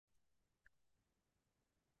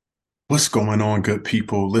What's going on, good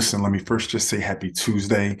people? Listen, let me first just say happy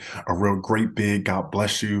Tuesday. A real great big God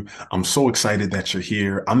bless you. I'm so excited that you're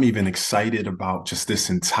here. I'm even excited about just this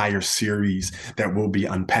entire series that we'll be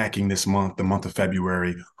unpacking this month, the month of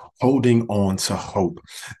February. Holding on to hope.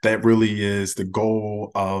 That really is the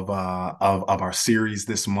goal of our series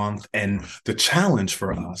this month. And the challenge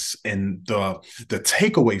for us and the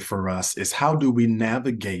takeaway for us is how do we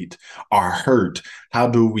navigate our hurt? How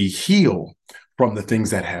do we heal from the things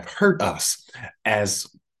that have hurt us as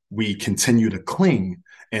we continue to cling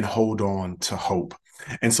and hold on to hope.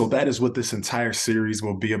 And so that is what this entire series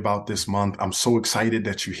will be about this month. I'm so excited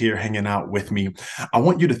that you're here hanging out with me. I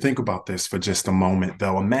want you to think about this for just a moment,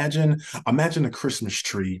 though. Imagine a Christmas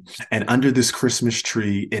tree, and under this Christmas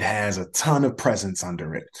tree, it has a ton of presents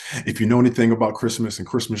under it. If you know anything about Christmas and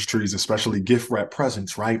Christmas trees, especially gift wrap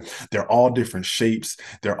presents, right? They're all different shapes,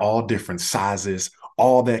 they're all different sizes,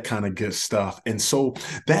 all that kind of good stuff. And so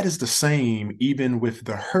that is the same even with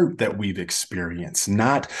the hurt that we've experienced.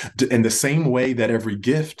 Not in the same way that every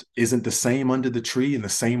gift isn't the same under the tree, in the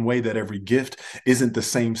same way that every gift isn't the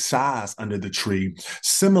same size under the tree.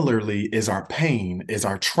 Similarly, is our pain, is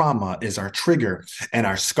our trauma, is our trigger, and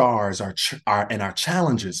our scars, our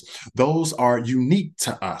challenges. Those are unique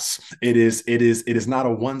to us. It is not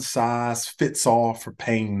a one size fits all for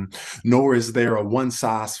pain, nor is there a one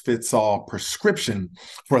size fits all prescription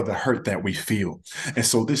for the hurt that we feel. And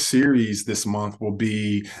so this series this month will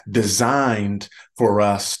be designed for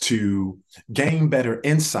us to gain better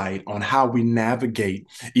insight on how we navigate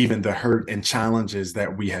even the hurt and challenges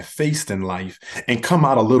that we have faced in life and come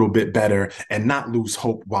out a little bit better and not lose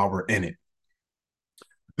hope while we're in it.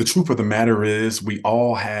 The truth of the matter is, we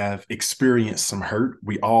all have experienced some hurt.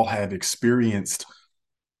 We all have experienced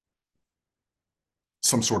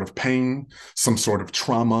some sort of pain, some sort of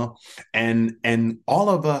trauma, and all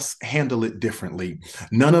of us handle it differently.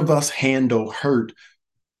 None of us handle hurt,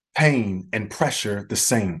 pain, and pressure the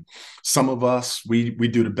same. Some of us we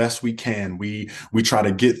do the best we can. We try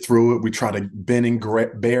to get through it. We try to bend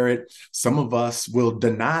and bear it. Some of us will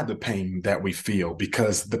deny the pain that we feel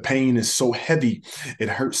because the pain is so heavy. It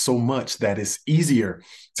hurts so much that it's easier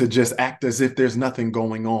to just act as if there's nothing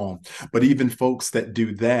going on. But even folks that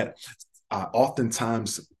do that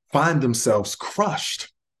oftentimes find themselves crushed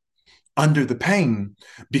under the pain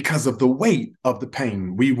because of the weight of the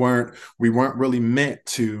pain. We weren't really meant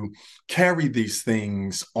to carry these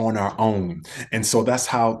things on our own. And so that's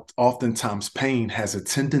how oftentimes pain has a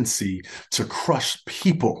tendency to crush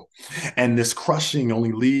people. And this crushing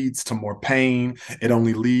only leads to more pain. It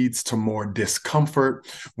only leads to more discomfort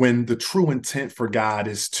when the true intent for God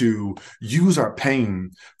is to use our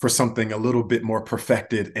pain for something a little bit more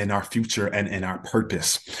perfected in our future and in our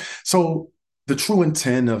purpose. So the true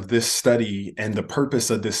intent of this study and the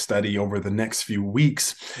purpose of this study over the next few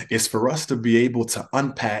weeks is for us to be able to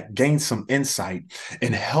unpack, gain some insight,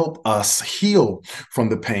 and help us heal from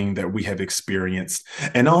the pain that we have experienced,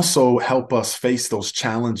 and also help us face those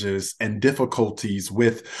challenges and difficulties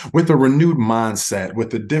with a renewed mindset,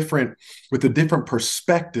 with a different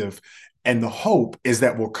perspective. And the hope is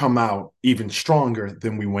that we'll come out even stronger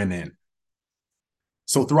than we went in.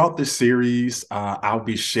 So throughout this series, I'll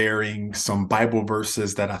be sharing some Bible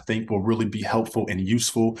verses that I think will really be helpful and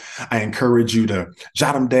useful. I encourage you to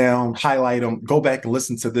jot them down, highlight them, go back and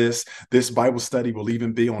listen to this. This Bible study will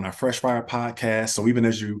even be on our Fresh Fire podcast. So even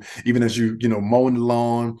as you mowing the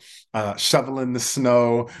lawn, shoveling the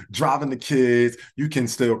snow, driving the kids, you can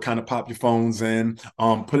still kind of pop your phones in,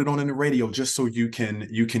 put it on in the radio, just so you can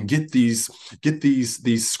get these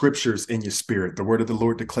scriptures in your spirit. The word of the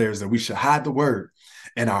Lord declares that we should hide the word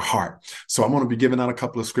in our heart. So I'm going to be giving out a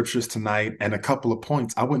couple of scriptures tonight and a couple of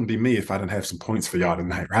points. I wouldn't be me if I didn't have some points for y'all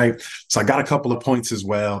tonight, right? So I got a couple of points as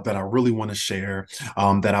well that I really want to share,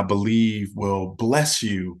 that I believe will bless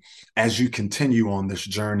you as you continue on this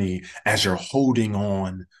journey, as you're holding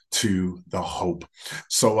on to the hope.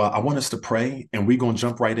 So I want us to pray, and we're going to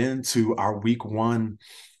jump right into our week one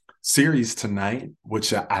series tonight,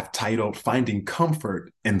 which I've titled Finding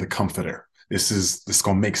Comfort in the Comforter. This is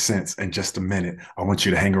going to make sense in just a minute. I want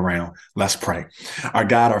you to hang around. Let's pray. Our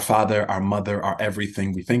God, our Father, our Mother, our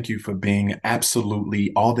everything, we thank you for being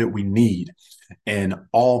absolutely all that we need and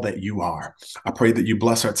all that you are. I pray that you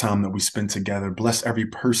bless our time that we spend together. Bless every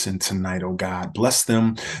person tonight, oh God. Bless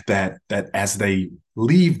them that as they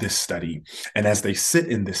leave this study and as they sit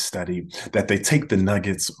in this study, that they take the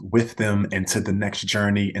nuggets with them into the next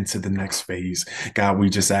journey, into the next phase. God, we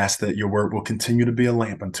just ask that your word will continue to be a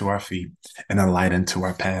lamp unto our feet and a light unto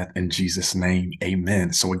our path. In Jesus' name,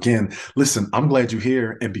 amen. So again, listen, I'm glad you're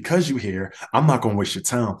here. And because you're here, I'm not going to waste your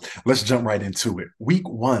time. Let's jump right into it. Week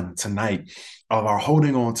one tonight. of our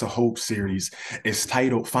Holding On to Hope series is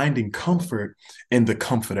titled Finding Comfort in the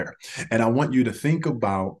Comforter. And I want you to think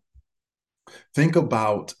about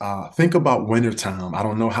wintertime. I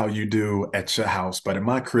don't know how you do at your house, but in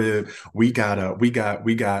my crib, we got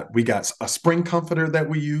a spring comforter that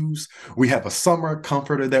we use. We have a summer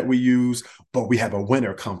comforter that we use, but we have a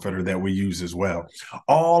winter comforter that we use as well.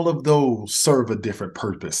 All of those serve a different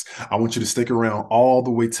purpose. I want you to stick around all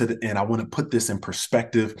the way to the end. I want to put this in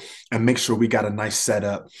perspective and make sure we got a nice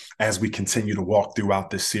setup as we continue to walk throughout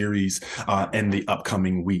this series in the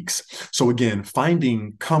upcoming weeks. So again,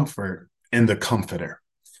 finding comfort in the comforter.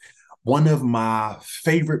 One of my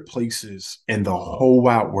favorite places in the whole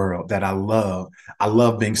wide world that I love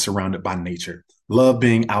being surrounded by nature. Love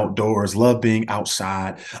being outdoors, love being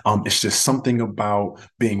outside. It's just something about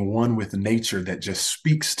being one with nature that just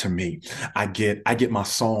speaks to me. I get my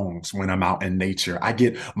songs when I'm out in nature. I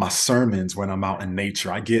get my sermons when I'm out in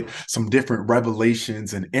nature. I get some different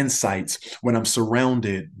revelations and insights when I'm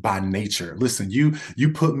surrounded by nature. Listen, you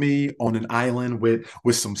put me on an island with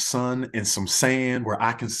some sun and some sand where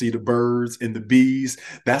I can see the birds and the bees.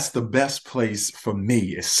 That's the best place for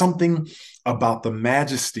me. It's something about the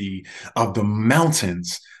majesty of the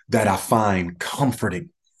mountains that I find comforting.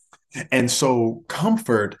 And so,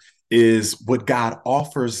 comfort is what God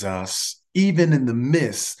offers us, even in the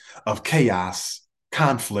midst of chaos,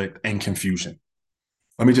 conflict, and confusion.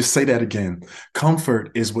 Let me just say that again. Comfort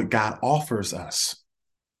is what God offers us,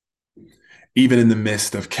 even in the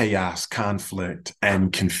midst of chaos, conflict,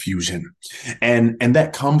 and confusion. And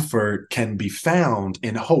that comfort can be found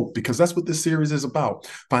in hope, because that's what this series is about,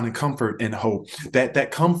 finding comfort in hope.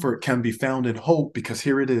 That comfort can be found in hope because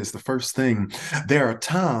here it is, the first thing. There are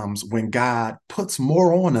times when God puts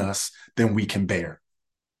more on us than we can bear.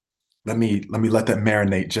 Let that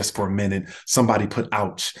marinate just for a minute. Somebody put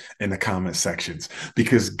ouch in the comment sections,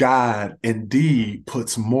 because God indeed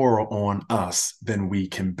puts more on us than we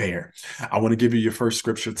can bear. I want to give you your first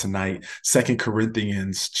scripture tonight, Second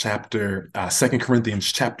Corinthians chapter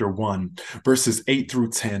 1, verses 8 through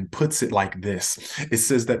 10 puts it like this. It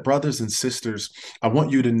says that, brothers and sisters, I want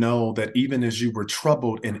you to know that even as you were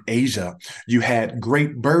troubled in Asia, you had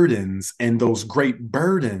great burdens, and those great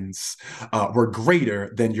burdens were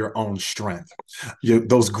greater than your own strength.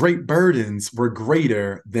 Those great burdens were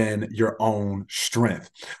greater than your own strength.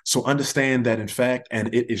 So understand that, in fact,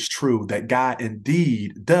 and it is true, that God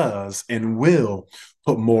indeed does and will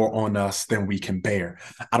put more on us than we can bear.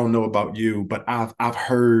 I don't know about you, but I've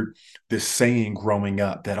heard this saying growing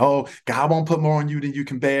up that, oh, God won't put more on you than you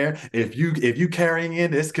can bear. If you carrying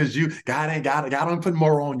it, it's because God don't put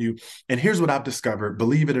more on you. And here's what I've discovered,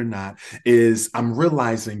 believe it or not, is I'm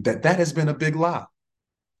realizing that has been a big lie.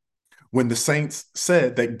 When the saints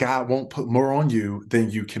said that God won't put more on you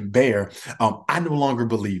than you can bear, I no longer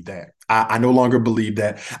believe that. I no longer believe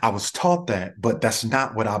that. I was taught that, but that's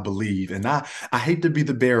not what I believe. And I hate to be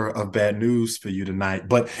the bearer of bad news for you tonight,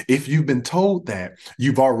 but if you've been told that,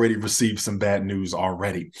 you've already received some bad news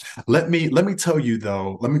already. Let me tell you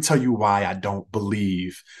though, let me tell you why I don't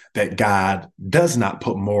believe that God does not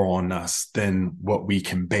put more on us than what we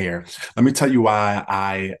can bear. Let me tell you why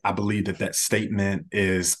I believe that statement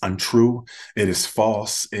is untrue. It is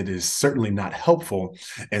false. It is certainly not helpful,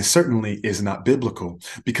 and certainly is not biblical.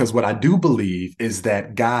 Because what I do believe is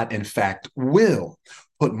that God, in fact, will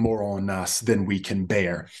put more on us than we can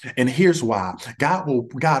bear. And here's why. God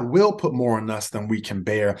will put more on us than we can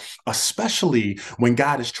bear, especially when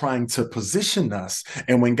God is trying to position us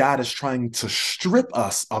and when God is trying to strip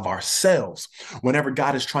us of ourselves. Whenever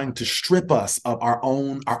God is trying to strip us of our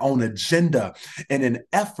own agenda in an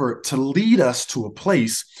effort to lead us to a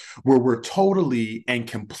place where we're totally and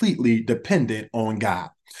completely dependent on God.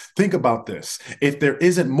 Think about this. If there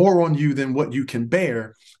isn't more on you than what you can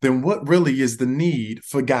bear, then what really is the need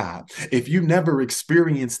for God? If you never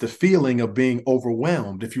experienced the feeling of being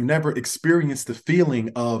overwhelmed, if you never experienced the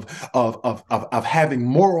feeling of having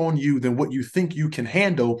more on you than what you think you can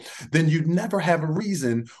handle, then you'd never have a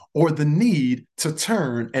reason or the need to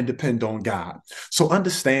turn and depend on God. So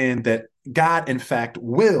understand that God, in fact,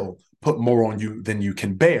 will put more on you than you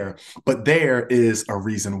can bear. But there is a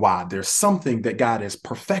reason why. There's something that God is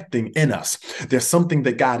perfecting in us. There's something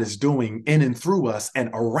that God is doing in and through us and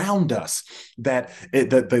around us that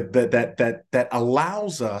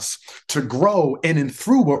allows us to grow in and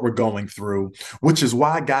through what we're going through, which is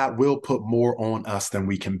why God will put more on us than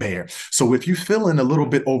we can bear. So if you're feeling a little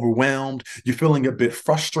bit overwhelmed, you're feeling a bit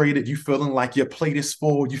frustrated, you're feeling like your plate is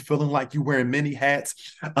full, you're feeling like you're wearing many hats,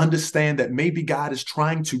 understand that maybe God is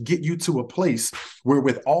trying to get you you to a place where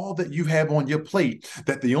with all that you have on your plate,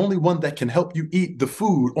 that the only one that can help you eat the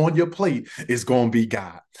food on your plate is going to be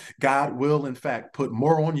God. God will, in fact, put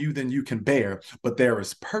more on you than you can bear, but there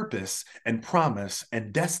is purpose and promise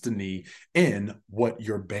and destiny in what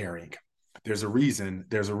you're bearing. There's a reason,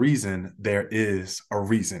 there's a reason, there is a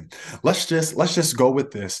reason. Let's just go with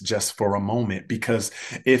this just for a moment, because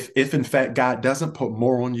if in fact God doesn't put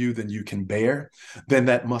more on you than you can bear, then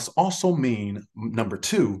that must also mean, number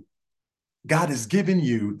two, God has given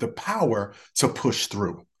you the power to push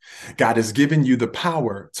through. God has given you the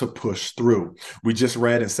power to push through. We just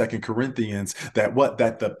read in Second Corinthians that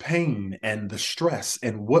the pain and the stress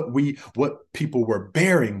and what people were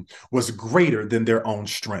bearing was greater than their own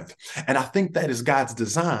strength. And I think that is God's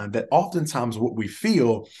design, that oftentimes what we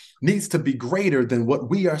feel needs to be greater than what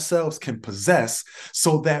we ourselves can possess,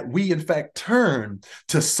 so that we in fact turn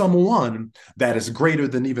to someone that is greater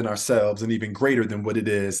than even ourselves and even greater than what it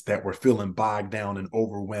is that we're feeling bogged down and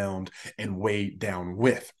overwhelmed and weighed down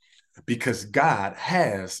with, because God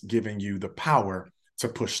has given you the power to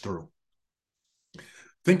push through.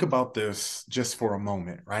 Think about this just for a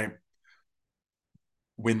moment, right?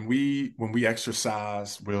 When we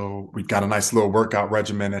exercise, we've got a nice little workout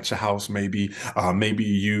regimen at your house. Maybe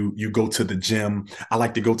you go to the gym. I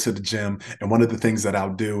like to go to the gym, and one of the things that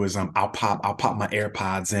I'll do is I'll pop my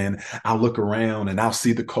AirPods in. I'll look around and I'll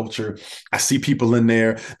see the culture. I see people in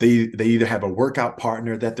there. They either have a workout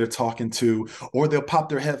partner that they're talking to, or they'll pop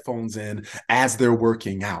their headphones in as they're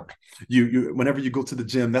working out. You whenever you go to the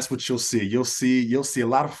gym, that's what you'll see. You'll see a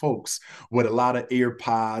lot of folks with a lot of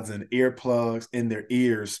AirPods and earplugs in their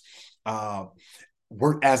ears, uh,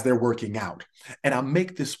 work as they're working out. And I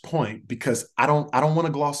make this point because I don't want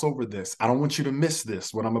to gloss over this. I don't want you to miss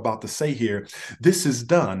this, what I'm about to say here. This is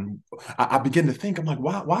done. I begin to think, I'm like,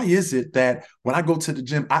 why is it that when I go to the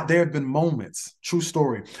gym, there have been moments, true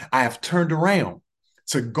story, I have turned around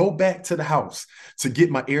to go back to the house to get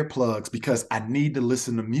my earplugs because I need to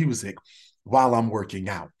listen to music while I'm working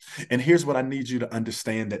out. And here's what I need you to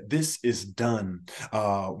understand, that this is done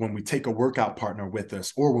when we take a workout partner with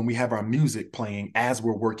us, or when we have our music playing as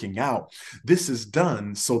we're working out. This is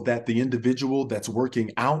done so that the individual that's working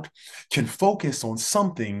out can focus on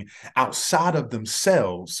something outside of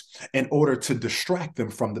themselves in order to distract them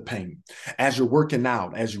from the pain. As you're working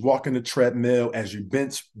out, as you walk in the treadmill, as you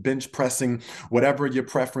bench pressing, whatever your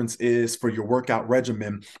preference is for your workout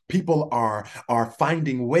regimen, people are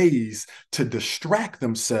finding ways to distract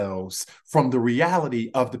themselves from the reality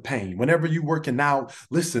of the pain. Whenever you're working out,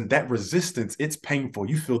 listen, that resistance, it's painful.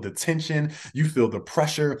 You feel the tension, you feel the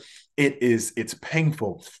pressure. It's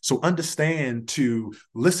painful. So understand, to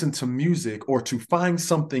listen to music or to find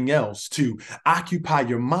something else to occupy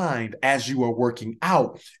your mind as you are working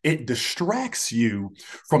out, it distracts you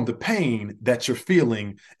from the pain that you're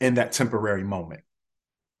feeling in that temporary moment.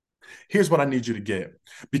 Here's what I need you to get.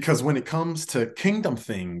 Because when it comes to kingdom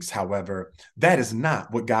things, however, that is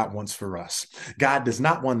not what God wants for us. God does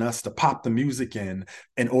not want us to pop the music in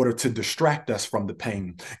order to distract us from the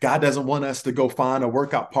pain. God doesn't want us to go find a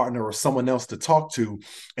workout partner or someone else to talk to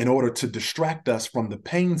in order to distract us from the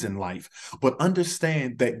pains in life. But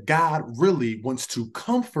understand that God really wants to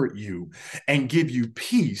comfort you and give you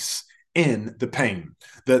peace in the pain.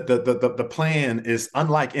 The plan is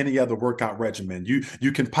unlike any other workout regimen.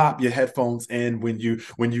 You can pop your headphones in when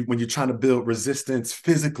you're trying to build resistance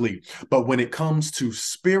physically, but when it comes to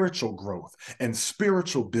spiritual growth and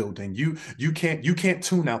spiritual building, you can't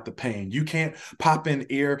tune out the pain. You can't pop in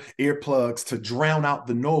earplugs to drown out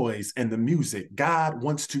the noise and the music. God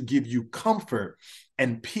wants to give you comfort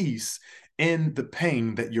and peace in the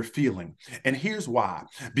pain that you're feeling. And here's why: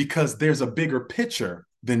 because there's a bigger picture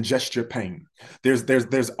than just your pain.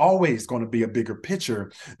 There's always going to be a bigger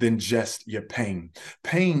picture than just your pain.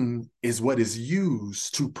 Pain is what is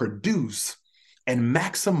used to produce and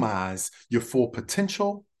maximize your full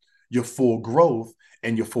potential, your full growth,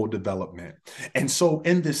 and your full development. And so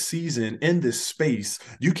in this season, in this space,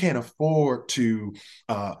 you can't afford to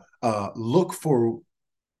look for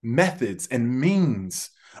methods and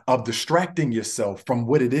means of distracting yourself from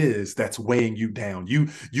what it is that's weighing you down. You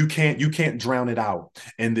can't drown it out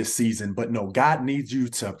in this season. But no, God needs you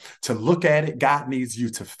to look at it. God needs you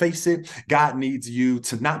to face it. God needs you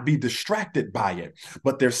to not be distracted by it.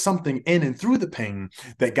 But there's something in and through the pain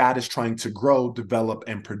that God is trying to grow, develop,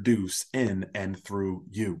 and produce in and through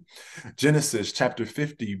you. Genesis chapter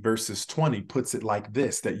 50 verses 20 puts it like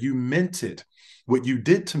this: that you meant it What you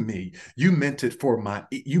did to me, you meant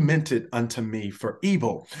it unto me for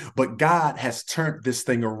evil, but God has turned this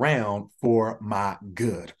thing around for my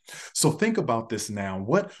good. So think about this now.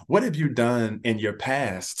 What have you done in your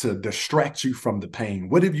past to distract you from the pain?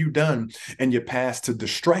 What have you done in your past to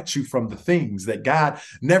distract you from the things that God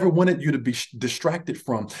never wanted you to be distracted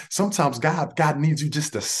from? Sometimes God needs you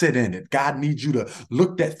just to sit in it. God needs you to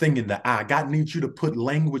look that thing in the eye. God needs you to put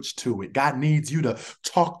language to it. God needs you to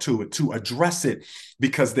talk to it, to address it,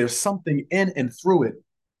 because there's something in and through it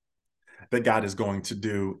that God is going to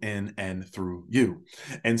do in and through you.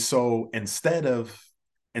 And so instead of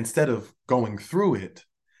going through it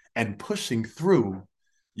and pushing through,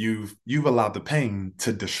 you've allowed the pain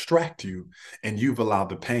to distract you, and you've allowed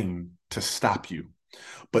the pain to stop you.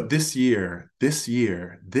 But this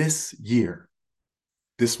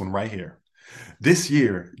one right here, this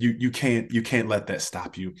year, you can't let that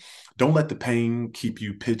stop you. Don't let the pain keep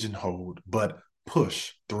you pigeonholed, but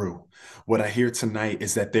push through. What I hear tonight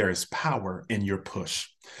is that there is power in your push.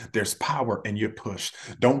 There's power in your push.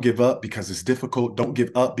 Don't give up because it's difficult. Don't give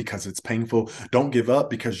up because it's painful. Don't give up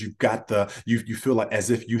because you've got you feel like as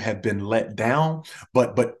if you have been let down,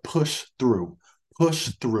 but push through. Push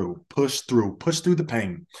through, push through, push through the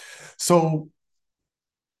pain. So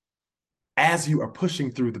as you are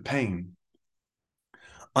pushing through the pain,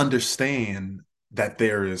 understand that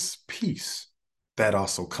there is peace that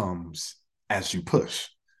also comes as you push.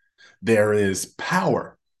 There is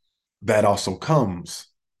power that also comes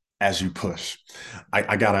as you push.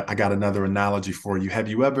 I got another analogy for you. Have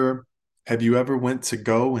you ever went to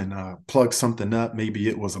go and plug something up? Maybe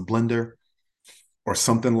it was a blender or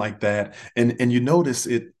something like that, and you notice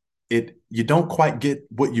you don't quite get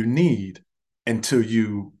what you need until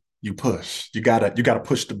you push. You gotta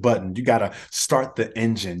push the button. You gotta start the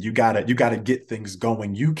engine. You gotta get things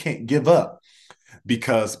going. You can't give up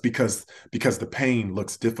because the pain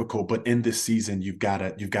looks difficult, but in this season you've got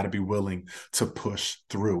to be willing to push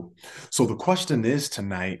through. So the question is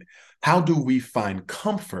tonight, how do we find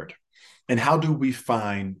comfort and how do we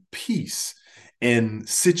find peace in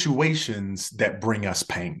situations that bring us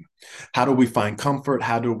pain? How do we find comfort?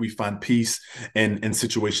 How do we find peace in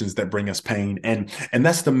situations that bring us pain? And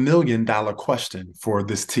that's the $1 million question for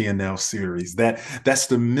this TNL series. That's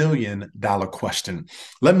the $1 million question.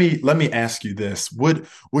 Let me ask you this. Would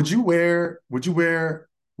you wear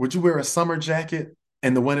a summer jacket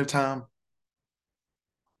in the wintertime?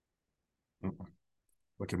 Mm-mm.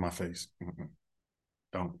 Look at my face. Mm-mm.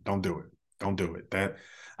 Don't do it. Don't do it. That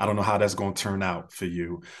I don't know how that's going to turn out for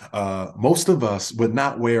you. Most of us would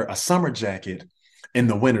not wear a summer jacket in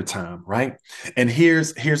the wintertime, right? And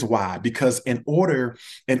here's why. Because in order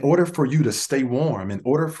for you to stay warm, in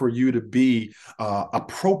order for you to be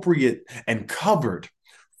appropriate and covered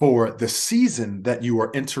for the season that you are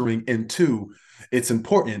entering into, it's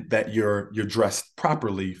important that you're dressed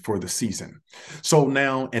properly for the season. So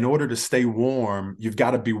now, in order to stay warm, you've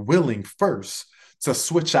got to be willing first to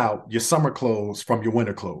switch out your summer clothes from your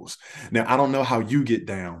winter clothes. Now, I don't know how you get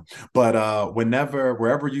down, but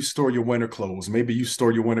wherever you store your winter clothes, maybe you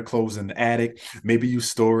store your winter clothes in the attic, maybe you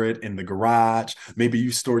store it in the garage, maybe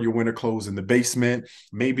you store your winter clothes in the basement,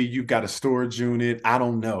 maybe you've got a storage unit. I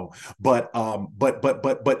don't know, but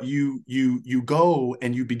you go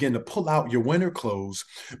and you begin to pull out your winter clothes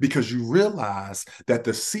because you realize that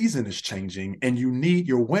the season is changing and you need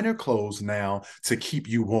your winter clothes now to keep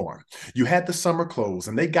you warm. You had the summer clothes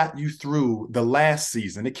and they got you through the last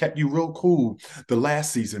season. It kept you real cool the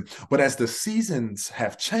last season. But as the seasons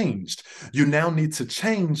have changed, you now need to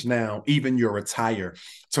change now even your attire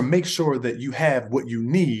to make sure that you have what you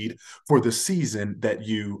need for the season that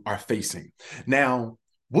you are facing. Now,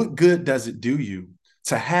 what good does it do you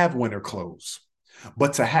to have winter clothes?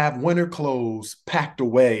 But to have winter clothes packed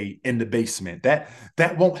away in the basement, that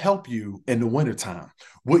won't help you in the wintertime.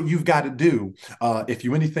 What you've got to do, if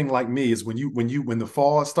you anything like me, is when the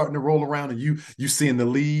fall is starting to roll around and you seeing the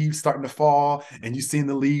leaves starting to fall and you seeing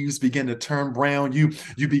the leaves begin to turn brown, you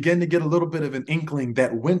begin to get a little bit of an inkling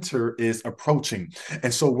that winter is approaching.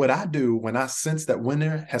 And so what I do when I sense that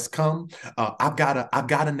winter has come, I've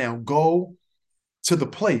gotta now go to the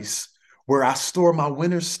place where I store my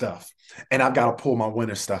winter stuff. And I've got to pull my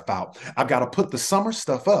winter stuff out. I've got to put the summer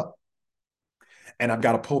stuff up and I've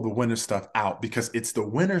got to pull the winter stuff out because it's the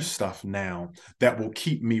winter stuff now that will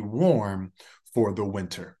keep me warm for the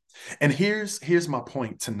winter. And here's my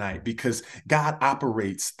point tonight because God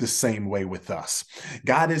operates the same way with us.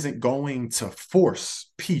 God isn't going to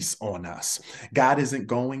force peace on us. God isn't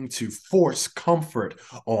going to force comfort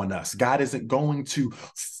on us. God isn't going to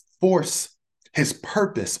force his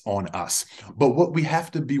purpose on us. But what we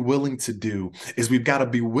have to be willing to do is we've got to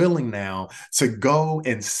be willing now to go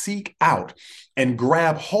and seek out and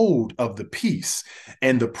grab hold of the peace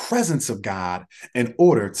and the presence of God in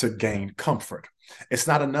order to gain comfort. It's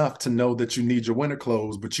not enough to know that you need your winter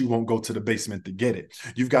clothes, but you won't go to the basement to get it.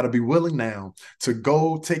 You've got to be willing now to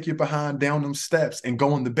go take your behind down them steps and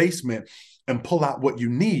go in the basement and pull out what you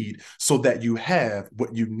need so that you have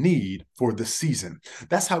what you need for the season.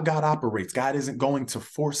 That's how God operates. God isn't going to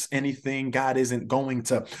force anything. God isn't going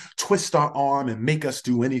to twist our arm and make us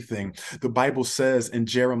do anything. The Bible says in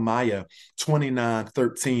Jeremiah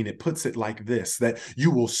 29:13, it puts it like this, that you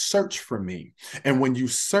will search for me. And when you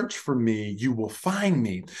search for me, you will find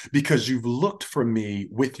me because you've looked for me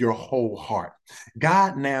with your whole heart.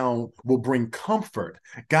 God now will bring comfort.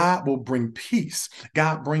 God will bring peace.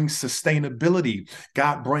 God brings sustainability.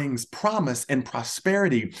 God brings promise and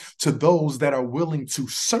prosperity to those that are willing to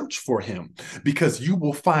search for him, because you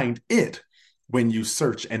will find it when you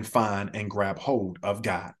search and find and grab hold of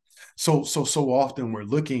God. So often we're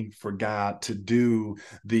looking for God to do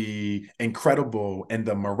the incredible and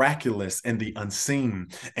the miraculous and the unseen.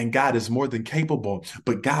 And God is more than capable,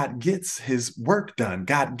 but God gets his work done.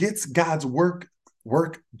 God gets God's work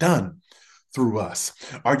done through us.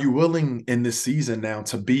 Are you willing in this season now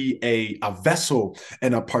to be a vessel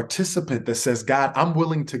and a participant that says, God, I'm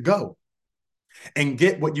willing to go and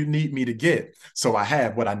get what you need me to get so I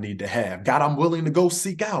have what I need to have? God, I'm willing to go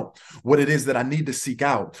seek out what it is that I need to seek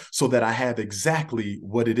out so that I have exactly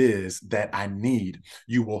what it is that I need.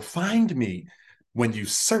 You will find me when you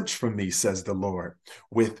search for me, says the Lord,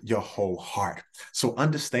 with your whole heart. So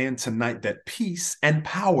understand tonight that peace and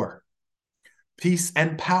power,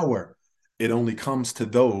 it only comes to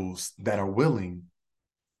those that are willing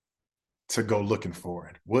to go looking for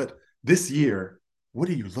it. What this year, what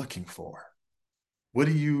are you looking for? What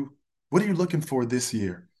are you looking for this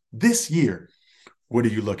year? This year, what are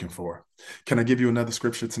you looking for? Can I give you another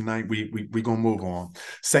scripture tonight? We gonna move on.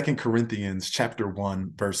 2 Corinthians chapter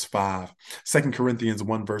 1, verse 5. 2 Corinthians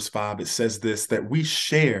 1, verse 5, it says this, that we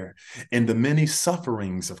share in the many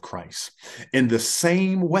sufferings of Christ in the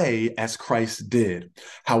same way as Christ did.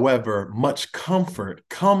 However, much comfort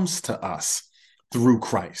comes to us through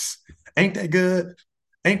Christ. Ain't that good?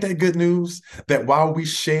 Ain't that good news? That while we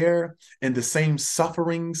share in the same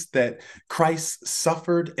sufferings that Christ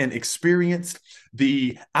suffered and experienced,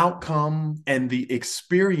 the outcome and the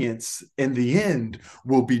experience in the end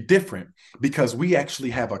will be different, because we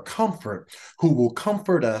actually have a comfort who will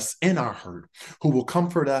comfort us in our hurt, who will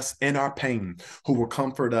comfort us in our pain, who will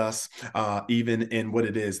comfort us even in what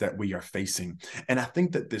it is that we are facing. And I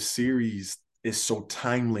think that this series is so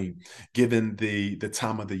timely given the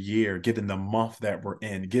time of the year, given the month that we're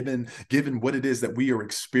in, given what it is that we are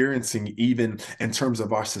experiencing, even in terms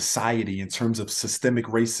of our society, in terms of systemic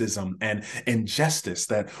racism and injustice,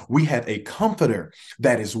 that we have a comforter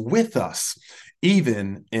that is with us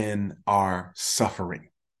even in our suffering.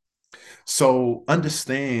 So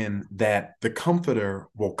understand that the comforter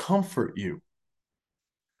will comfort you,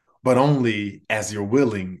 but only as you're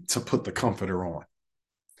willing to put the comforter on.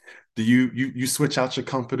 Do you switch out your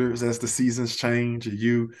comforters as the seasons change?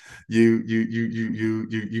 You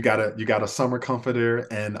got a summer comforter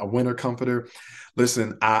and a winter comforter.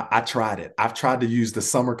 Listen, I tried it. I've tried to use the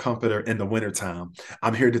summer comforter in the wintertime.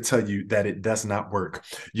 I'm here to tell you that it does not work.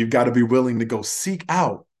 You've got to be willing to go seek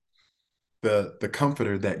out the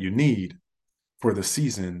comforter that you need for the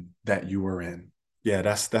season that you are in. Yeah,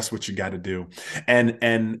 that's what you got to do. And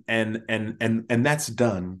that's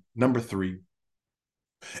done. Number 3,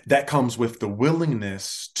 that comes with the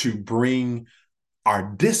willingness to bring our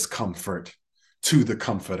discomfort to the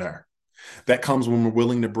comforter. That comes when we're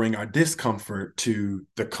willing to bring our discomfort to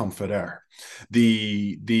the comforter.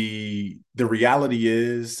 The reality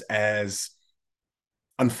is, as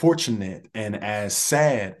unfortunate and as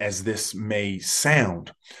sad as this may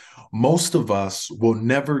sound, most of us will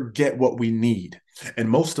never get what we need. And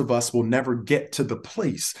most of us will never get to the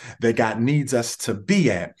place that God needs us to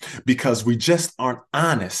be at, because we just aren't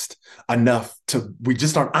honest enough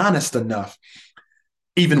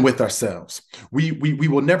even with ourselves. We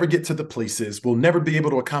will never get to the places, we'll never be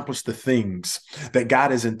able to accomplish the things that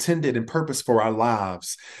God has intended and purposed for our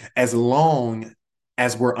lives, as long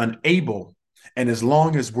as we're unable and as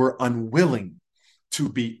long as we're unwilling to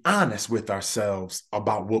be honest with ourselves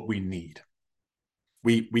about what we need.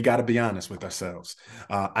 We got to be honest with ourselves.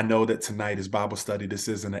 I know that tonight is Bible study. This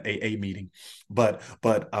isn't an AA meeting, but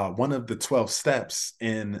one of the 12 steps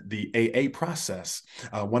in the AA process,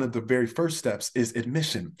 one of the very first steps is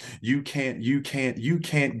admission. You can't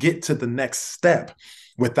get to the next step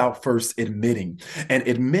without first admitting. And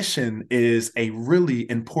admission is a really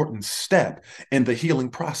important step in the healing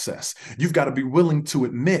process. You've got to be willing to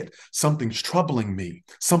admit something's troubling me,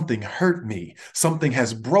 something hurt me, something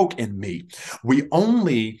has broken me. We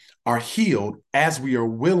only are healed as we are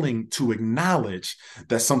willing to acknowledge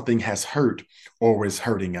that something has hurt or is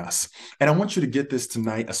hurting us. And I want you to get this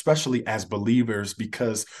tonight, especially as believers,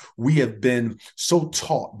 because we have been so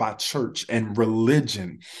taught by church and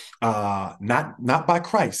religion, not by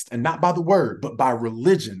Christ and not by the word, but by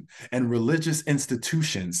religion and religious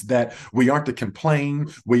institutions, that we aren't to complain,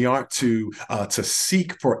 we aren't to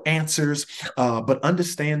seek for answers, but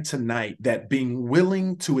understand tonight that being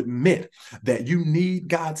willing to admit that you need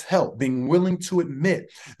God's help, being willing to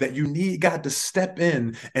admit that you need God to step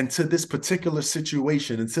in into this particular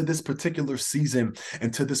situation, into this particular season,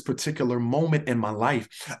 into this particular moment in my life.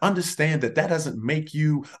 Understand that that doesn't make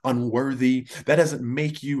you unworthy. That doesn't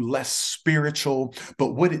make you less spiritual.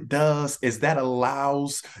 But what it does is that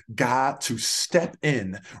allows God to step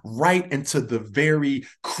in right into the very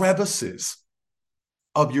crevices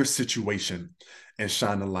of your situation and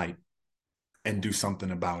shine a light and do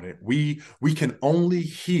something about it. We can only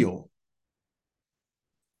heal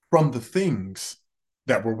from the things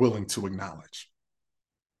that we're willing to acknowledge.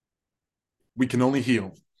 We can only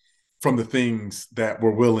heal from the things that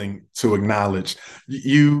we're willing to acknowledge.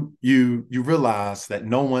 You realize that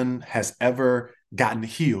no one has ever gotten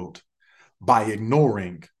healed by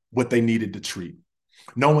ignoring what they needed to treat.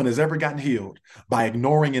 No one has ever gotten healed by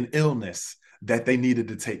ignoring an illness that they needed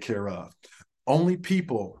to take care of. Only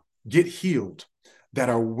people get healed that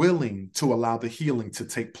are willing to allow the healing to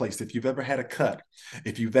take place. If you've ever had a cut,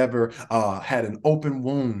 if you've ever had an open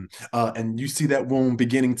wound, and you see that wound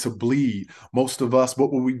beginning to bleed, most of us,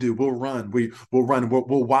 what will we do? We'll run. We'll run.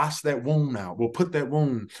 We'll wash that wound out. We'll put that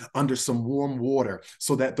wound under some warm water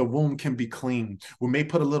so that the wound can be clean. We may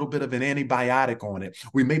put a little bit of an antibiotic on it.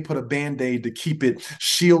 We may put a Band-Aid to keep it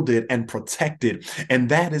shielded and protected. And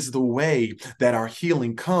that is the way that our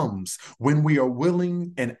healing comes, when we are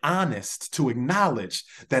willing and honest to acknowledge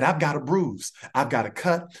that I've got a bruise, I've got a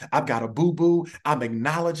cut, I've got a boo-boo, I'm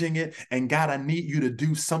acknowledging it, and God, I need you to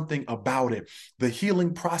do something about it. The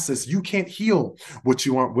healing process, you can't heal what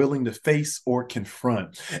you aren't willing to face or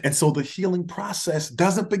confront. And so the healing process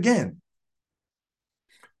doesn't begin.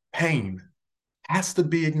 Pain has to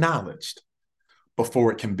be acknowledged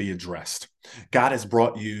before it can be addressed. God has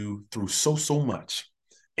brought you through so much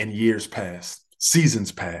in years past,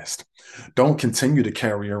 seasons past. Don't continue to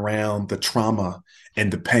carry around the trauma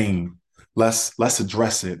and the pain. Let's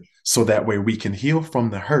address it so that way we can heal from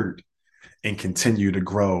the hurt and continue to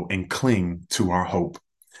grow and cling to our hope.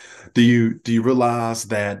 Do you realize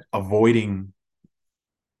that avoiding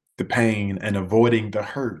the pain and avoiding the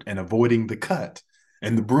hurt and avoiding the cut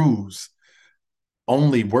and the bruise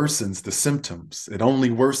only worsens the symptoms? It only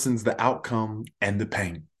worsens the outcome and the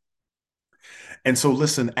pain. And so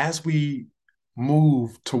listen, as we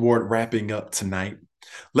move toward wrapping up tonight,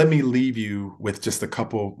 let me leave you with just a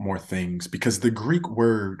couple more things, because the Greek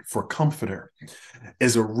word for comforter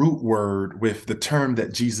is a root word with the term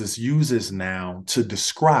that Jesus uses now to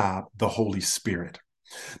describe the Holy Spirit.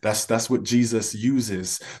 That's what Jesus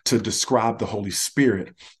uses to describe the Holy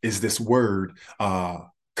Spirit, is this word,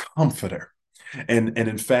 comforter. And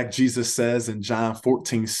in fact, Jesus says in John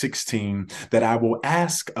 14:16 that I will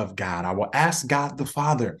ask of God, I will ask God the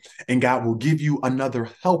Father, and God will give you another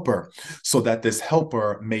helper so that this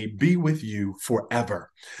helper may be with you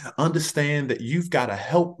forever. Understand that you've got a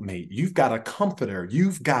helpmate, you've got a comforter,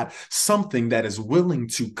 you've got something that is willing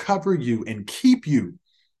to cover you and keep you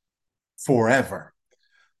forever.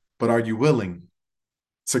 But are you willing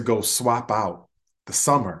to go swap out the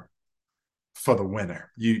summer for the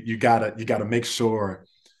winter? You gotta make sure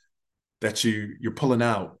that you're pulling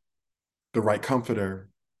out the right comforter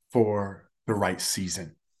for the right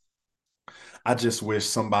season. I just wish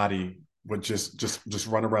somebody would just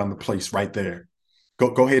run around the place right there.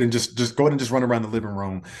 Go ahead and just go ahead and just run around the living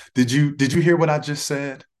room. Did you hear what I just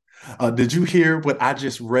said? Did you hear what I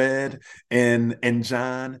just read in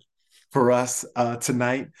John for us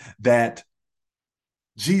tonight? That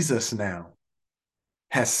Jesus now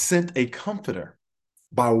has sent a comforter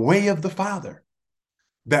by way of the Father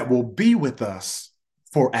that will be with us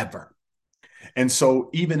forever. And so,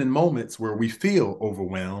 even in moments where we feel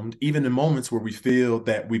overwhelmed, even in moments where we feel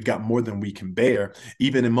that we've got more than we can bear,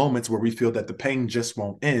 even in moments where we feel that the pain just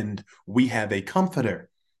won't end, we have a comforter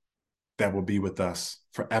that will be with us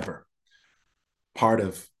forever. Part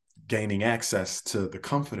of gaining access to the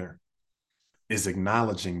comforter is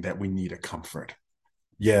acknowledging that we need a comfort.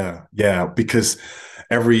 Yeah, yeah, because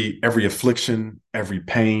every affliction, every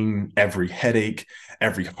pain, every headache,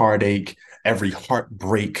 every heartache, every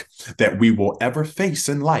heartbreak that we will ever face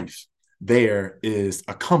in life, there is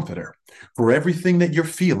a comforter. For everything that you're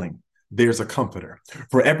feeling, there's a comforter.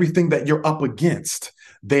 For everything that you're up against,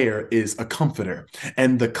 there is a comforter.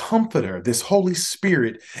 And the comforter, this Holy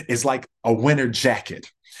Spirit, is like a winter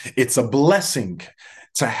jacket. It's a blessing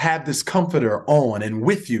to have this comforter on and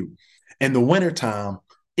with you in the wintertime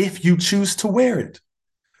if you choose to wear it.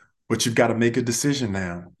 But you've got to make a decision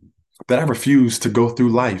now that I refuse to go through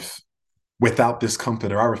life without this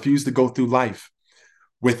comforter. I refuse to go through life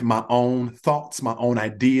with my own thoughts, my own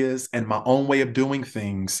ideas, and my own way of doing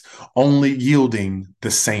things, only yielding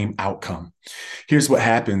the same outcome. Here's what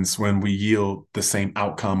happens when we yield the same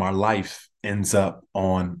outcome: our life ends up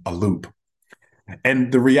on a loop.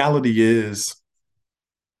 And the reality is,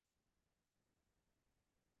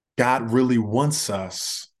 God really wants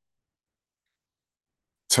us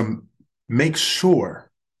to make sure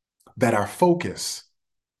that our focus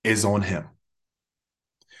is on Him.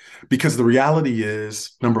 Because the reality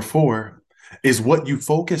is, number four, is what you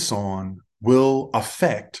focus on will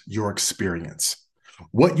affect your experience.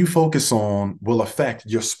 What you focus on will affect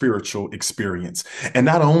your spiritual experience. And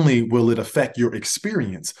not only will it affect your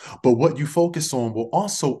experience, but what you focus on will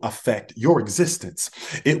also affect your existence.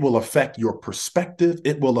 It will affect your perspective.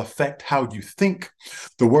 It will affect how you think.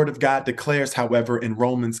 The word of God declares, however, in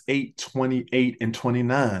Romans 8:28 and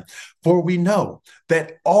 29, for we know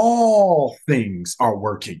that all things are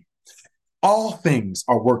working, all things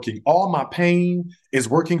are working. All my pain is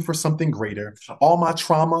working for something greater. All my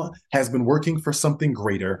trauma has been working for something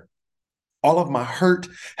greater. All of my hurt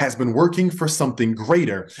has been working for something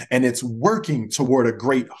greater, and it's working toward a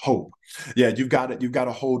great hope. Yeah, you've got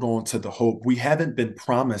to hold on to the hope. We haven't been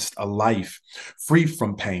promised a life free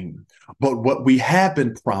from pain, but what we have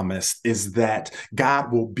been promised is that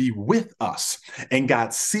God will be with us, and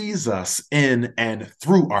God sees us in and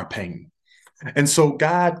through our pain. And so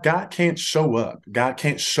God can't show up. God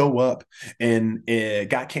can't show up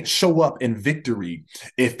God can't show up in victory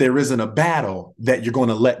if there isn't a battle that you're going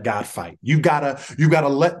to let God fight. You gotta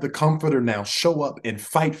let the comforter now show up and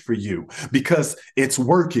fight for you because it's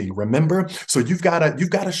working. Remember? So you've gotta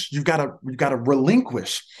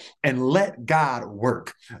relinquish and let God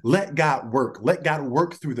work. Let God work. Let God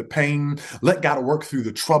work through the pain. Let God work through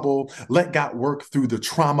the trouble. Let God work through the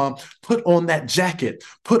trauma. Put on that jacket.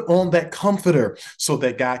 Put on that comforter so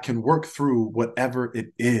that God can work through whatever it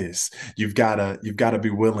is. You've got to be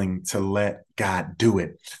willing to let God do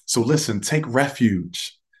it. So listen, take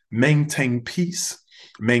refuge, maintain peace,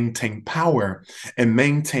 maintain power, and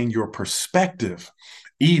maintain your perspective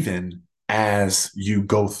even as you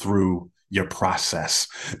go through your process,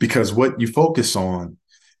 because what you focus on,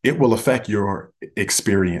 it will affect your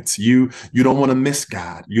experience. You don't want to miss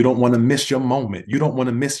God. You don't want to miss your moment. You don't want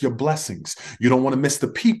to miss your blessings. You don't want to miss the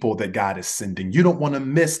people that God is sending. You don't want to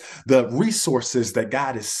miss the resources that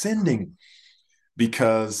God is sending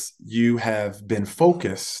because you have been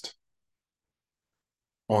focused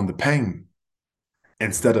on the pain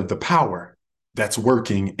instead of the power that's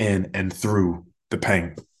working in and through the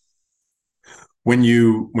pain. When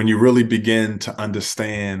you really begin to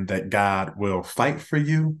understand that God will fight for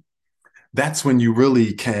you, that's when you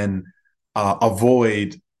really can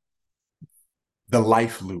avoid the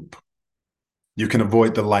life loop. You can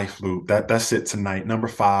avoid the life loop. That's it tonight. Number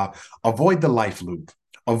five, avoid the life loop.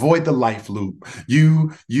 Avoid the life loop.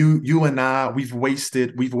 You and I, we've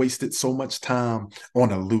wasted so much time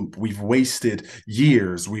on a loop. We've wasted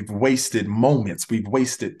years, we've wasted moments, we've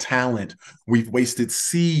wasted talent, we've wasted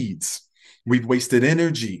seeds, we've wasted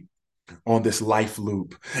energy on this life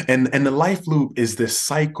loop. And the life loop is this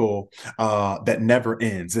cycle that never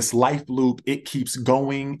ends. This life loop, it keeps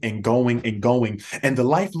going and going and going. And the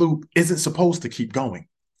life loop isn't supposed to keep going.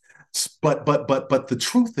 But the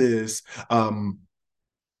truth is,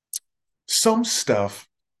 some stuff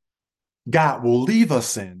God will leave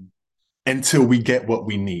us in until we get what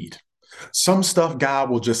we need. Some stuff God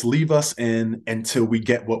will just leave us in until we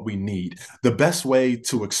get what we need. The best way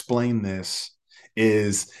to explain this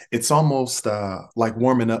is it's almost like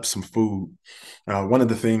warming up some food. One of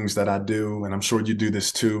the things that I do, and I'm sure you do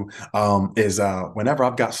this too, is whenever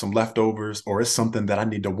I've got some leftovers or it's something that I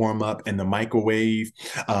need to warm up in the microwave,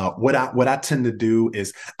 what I tend to do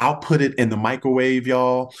is I'll put it in the microwave,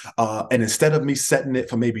 y'all, and instead of me setting it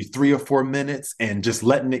for maybe 3 or 4 minutes and just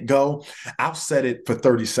letting it go, I'll set it for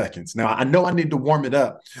 30 seconds. Now I know I need to warm it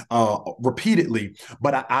up repeatedly,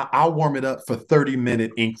 but I'll warm it up for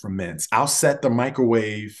 30-minute increments. I'll set the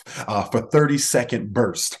microwave for 30-second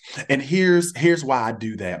burst. And here's why I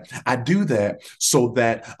do that. I do that so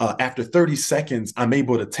that after 30 seconds, I'm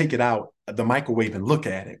able to take it out the microwave and look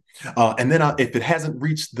at it. And then if it hasn't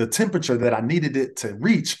reached the temperature that I needed it to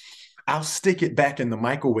reach, I'll stick it back in the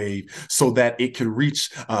microwave so that it can reach,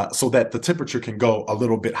 so that the temperature can go a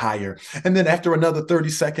little bit higher. And then after another 30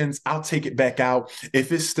 seconds, I'll take it back out.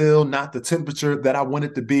 If it's still not the temperature that I want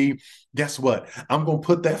it to be, guess what? I'm going to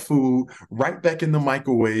put that food right back in the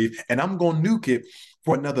microwave and I'm going to nuke it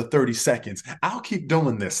for another 30 seconds. I'll keep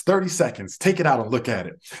doing this 30 seconds, take it out and look at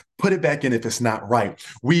it, put it back in if it's not right.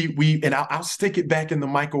 And I'll stick it back in the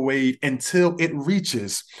microwave until it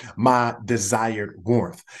reaches my desired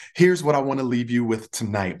warmth. Here's what I want to leave you with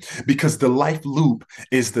tonight, because the life loop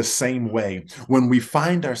is the same way. When we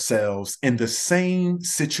find ourselves in the same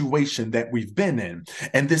situation that we've been in,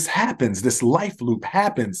 and this life loop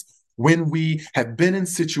happens when we have been in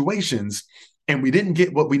situations and we didn't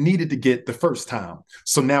get what we needed to get the first time.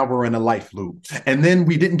 So now we're in a life loop. And then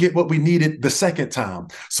we didn't get what we needed the second time.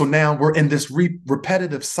 So now we're in this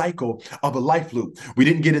repetitive cycle of a life loop. We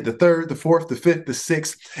didn't get it the third, the fourth, the fifth, the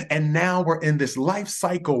sixth. And now we're in this life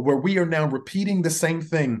cycle where we are now repeating the same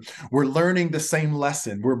thing. We're learning the same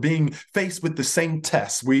lesson. We're being faced with the same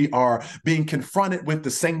tests. We are being confronted with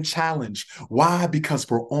the same challenge. Why? Because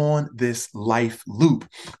we're on this life loop,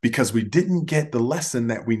 because we didn't get the lesson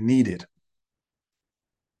that we needed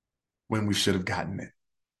when we should have gotten it.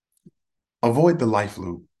 Avoid the life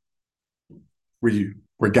loop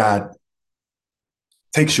where God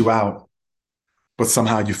takes you out, but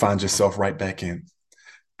somehow you find yourself right back in.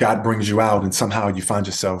 God brings you out and somehow you find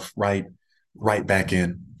yourself right back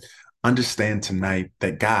in. Understand tonight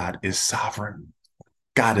that God is sovereign.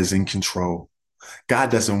 God is in control.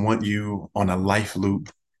 God doesn't want you on a life loop.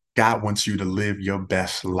 God wants you to live your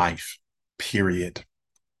best life, period.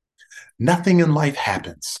 Nothing in life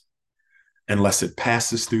happens unless it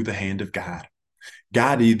passes through the hand of God.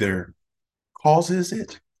 God either causes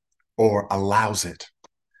it or allows it.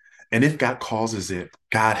 And if God causes it,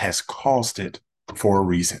 God has caused it for a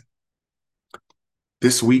reason.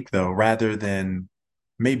 This week, though, rather than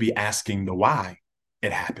maybe asking the why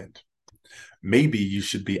it happened, maybe you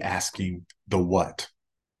should be asking the what.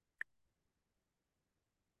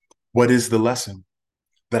 What is the lesson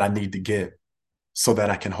that I need to get so that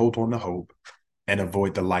I can hold on to hope and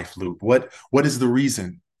avoid the life loop? What is the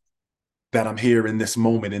reason that I'm here in this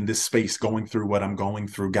moment, in this space, going through what I'm going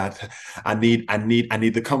through? God, I need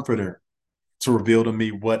the comforter to reveal to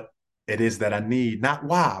me what it is that I need, not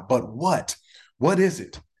why, but what. What is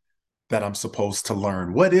it that I'm supposed to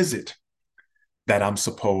learn? What is it that I'm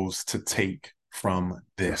supposed to take from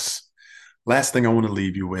this? Last thing I want to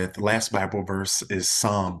leave you with, last Bible verse is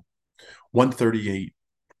Psalm 138,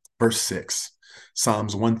 verse 6.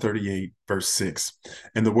 Psalms 138, verse 6.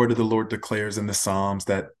 And the word of the Lord declares in the Psalms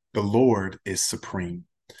that the Lord is supreme.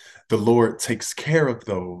 The Lord takes care of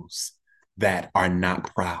those that are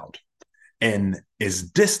not proud and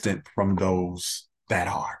is distant from those that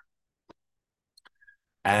are.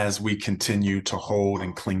 As we continue to hold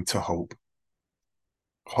and cling to hope,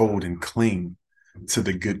 hold and cling to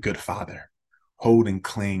the good Father, hold and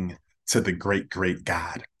cling to the great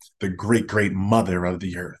God, the great mother of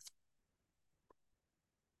the earth,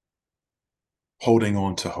 holding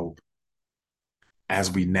on to hope as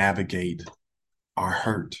we navigate our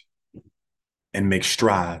hurt and make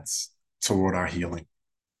strides toward our healing.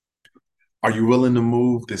 Are you willing to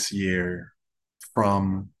move this year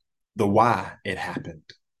from the why it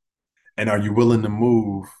happened? And are you willing to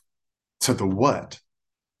move to the what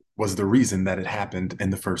was the reason that it happened in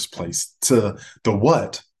the first place? To the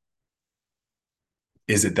what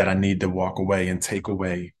is it that I need to walk away and take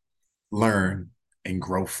away, learn, and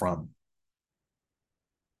grow from?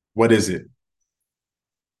 What is it?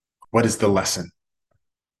 What is the lesson?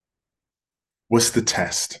 What's the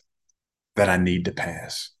test that I need to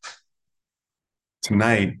pass?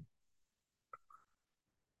 Tonight,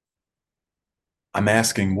 I'm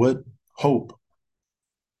asking, what hope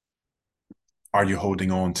are you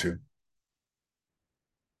holding on to?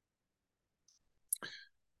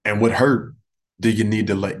 And what hurt do you need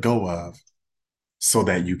to let go of so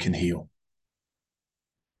that you can heal?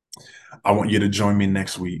 I want you to join me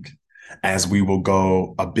next week as we will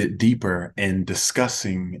go a bit deeper in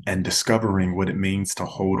discussing and discovering what it means to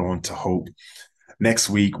hold on to hope. Next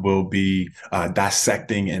week, we'll be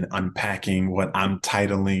dissecting and unpacking what I'm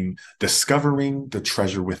titling Discovering the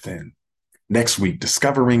Treasure Within. Next week,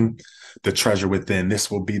 Discovering the Treasure Within.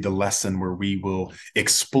 This will be the lesson where we will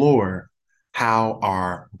explore how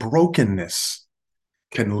our brokenness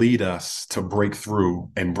can lead us to break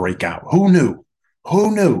through and break out. Who knew?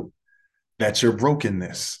 Who knew that your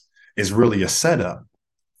brokenness is really a setup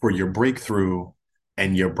for your breakthrough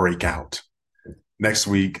and your breakout. Next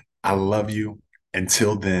week, I love you.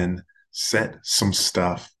 Until then, set some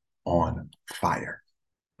stuff on fire.